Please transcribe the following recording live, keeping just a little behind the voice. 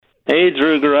Hey,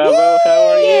 Drew Garabo, how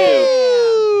are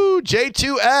you?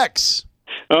 J2X.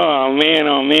 Oh,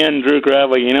 man, Drew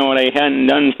Garabo, you know what I hadn't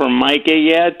done for Micah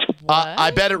yet?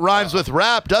 I bet it rhymes with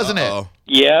rap, doesn't it?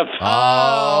 Yep.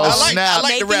 Oh, snap. I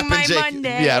like the Making rapping my Jake.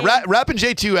 Monday. Yeah, rapping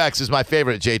J2X is my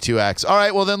favorite J2X. All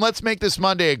right, well, then let's make this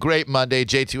Monday a great Monday,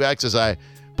 J2X, as I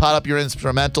pot up your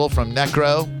instrumental from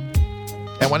Necro.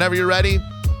 And whenever you're ready,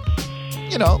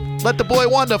 let the boy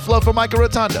Wanda flow for Micah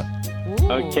Rotunda.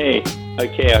 Okay.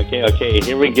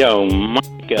 Here we go.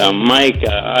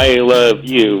 Micah, I love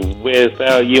you.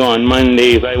 Without you on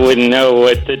Mondays, I wouldn't know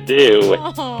what to do.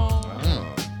 Oh.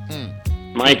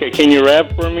 Micah, can you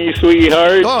rap for me,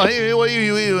 sweetheart? Oh, hey, what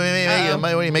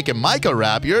are you making Micah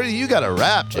rap? You got to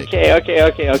rap, Jake.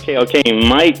 Okay.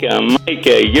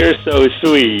 Micah, you're so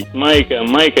sweet. Micah,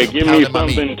 give me Pound my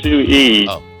meat. something to eat.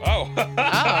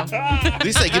 Did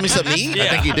he say, give me something to eat? I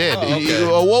think he did. Oh,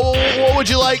 okay. What would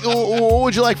you like? What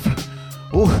would you like?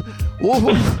 What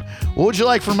would you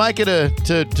like for Micah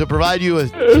to provide you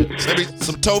with? Maybe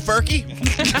some tofurkey?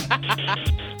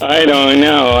 I don't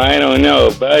know,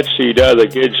 but she does a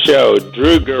good show.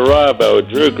 Drew Garabo,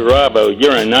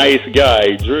 you're a nice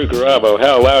guy. Drew Garabo,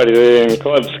 how loud is it in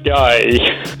Club Sky?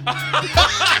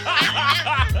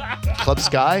 Club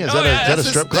Sky? Is that a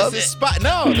strip club? That's a spot.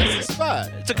 No, that's a spot.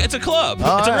 It's a club.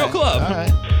 All It's a real right. club. All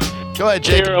right. Go ahead,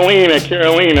 Jake. Carolina,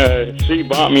 she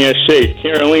bought me a shake.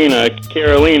 Carolina,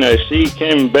 she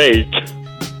can bake.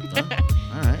 All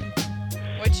right.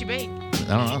 What'd she make?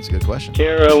 I don't know. That's a good question.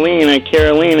 Carolina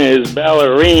is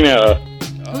ballerina.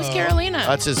 Who's Carolina?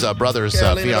 That's his brother's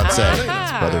Carolina fiance. Carolina.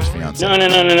 His brother's fiance.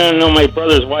 No, my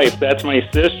brother's wife. That's my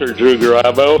sister, Drew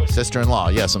Garabo. Sister-in-law.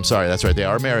 Yes, I'm sorry. That's right. They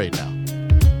are married now.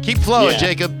 Keep flowing, Yeah.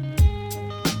 Jacob.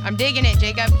 I'm digging it,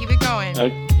 Jacob. Keep it going.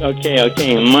 Okay,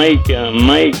 Micah,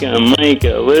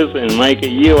 listen, Micah,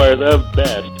 you are the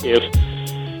best.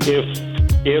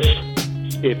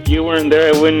 If you weren't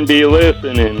there, I wouldn't be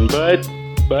listening. But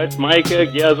Micah,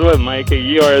 guess what, Micah,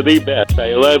 you are the best.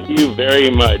 I love you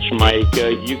very much,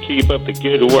 Micah. You keep up the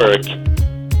good work.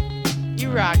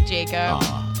 You rock, Jacob.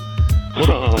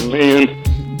 Oh man.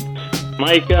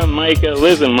 Micah,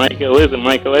 listen,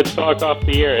 let's talk off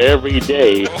the air every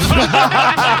day.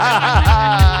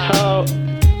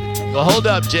 Well, hold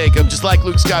up, Jacob. Just like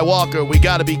Luke Skywalker, we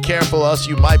got to be careful, else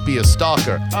you might be a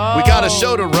stalker. We got a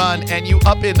show to run, and you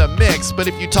up in the mix. But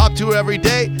if you talk to her every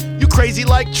day, you crazy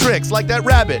like tricks, like that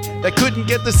rabbit that couldn't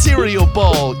get the cereal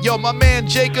bowl. Yo, my man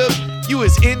Jacob, you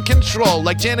is in control,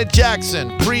 like Janet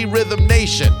Jackson, pre-Rhythm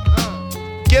Nation.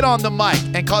 Get on the mic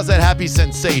and cause that happy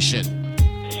sensation.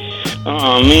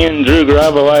 Oh man, Drew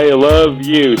Garabo, I love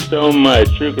you so much.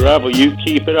 Drew Garabo, you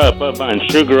keep it up a bunch.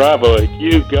 Drew Garabo,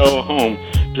 you go home.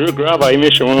 Drew Garabo, I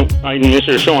miss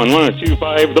your show on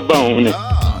 102.5 The Bone.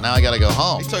 Oh, now I got to go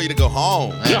home. He told you to go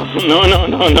home. No.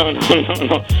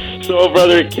 So,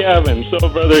 brother Kevin,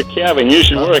 you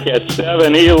should work at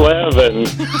 7-Eleven.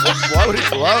 Why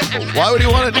would he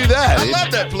want to do that? I love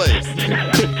that place.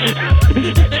 I'm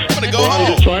going to go I'm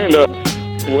home. just trying to...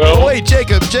 Oh, wait,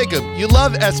 Jacob, you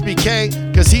love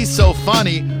SBK because he's so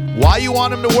funny. Why you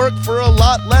want him to work for a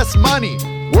lot less money?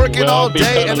 Working all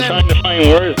day and I'm then... trying to find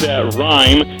words that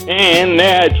rhyme and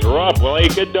that drop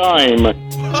like a dime.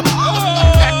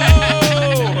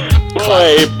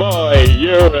 Boy,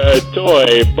 you're a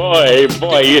toy. Boy,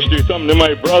 you used to do something to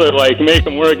my brother like make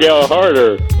him work out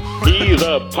harder. He's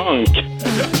a punk.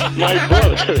 My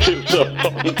brother is a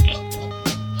punk.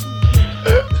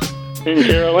 And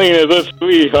Carolina's a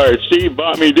sweetheart. She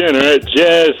bought me dinner at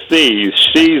Jesse's.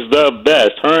 She's the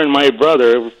best. Her and my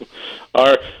brother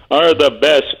are the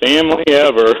best family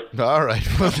ever. All right.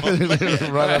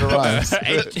 Run out of rhymes.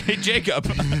 Hey, Jacob.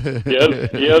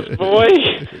 Yes, boy.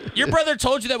 Your brother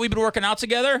told you that we've been working out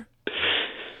together?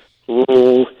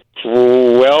 Ooh,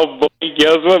 well, boy,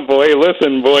 guess what, boy?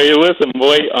 Listen, boy.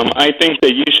 I think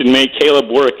that you should make Caleb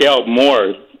work out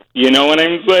more. You know what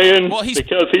I'm saying? Well,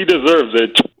 because he deserves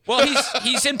it. Well,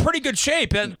 he's in pretty good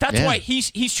shape, and that's why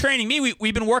he's training me.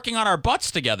 We've been working on our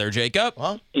butts together, Jacob.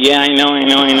 Well, Yeah, I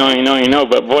know.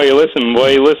 But boy, listen.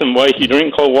 If you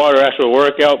drink cold water after a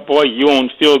workout, boy, you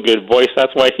won't feel good, boy. So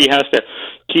that's why he has to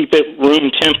keep it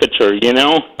room temperature. You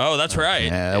know? Oh, that's right.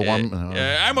 Yeah,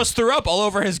 I almost threw up all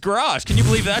over his garage. Can you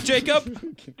believe that, Jacob?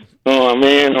 Oh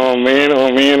man. Well,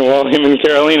 him and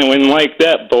Carolina wouldn't like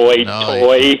that, boy. No,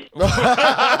 Toy.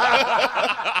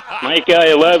 Micah,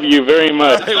 I love you very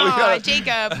much. Aw,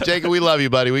 Jacob. Jacob, we love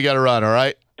you, buddy. We got to run, all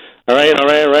right? All right.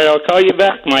 I'll call you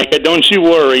back, Micah. Don't you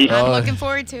worry. I'm looking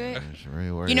forward to it.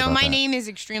 Really worried You know, about my that. name is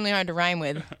extremely hard to rhyme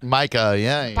with. Micah,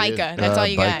 yeah. Micah, that's all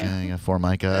you got. You got 4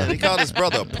 Micah. He called his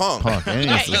brother a punk. Punk.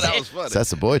 Yeah, he That was funny.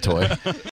 That's a boy toy.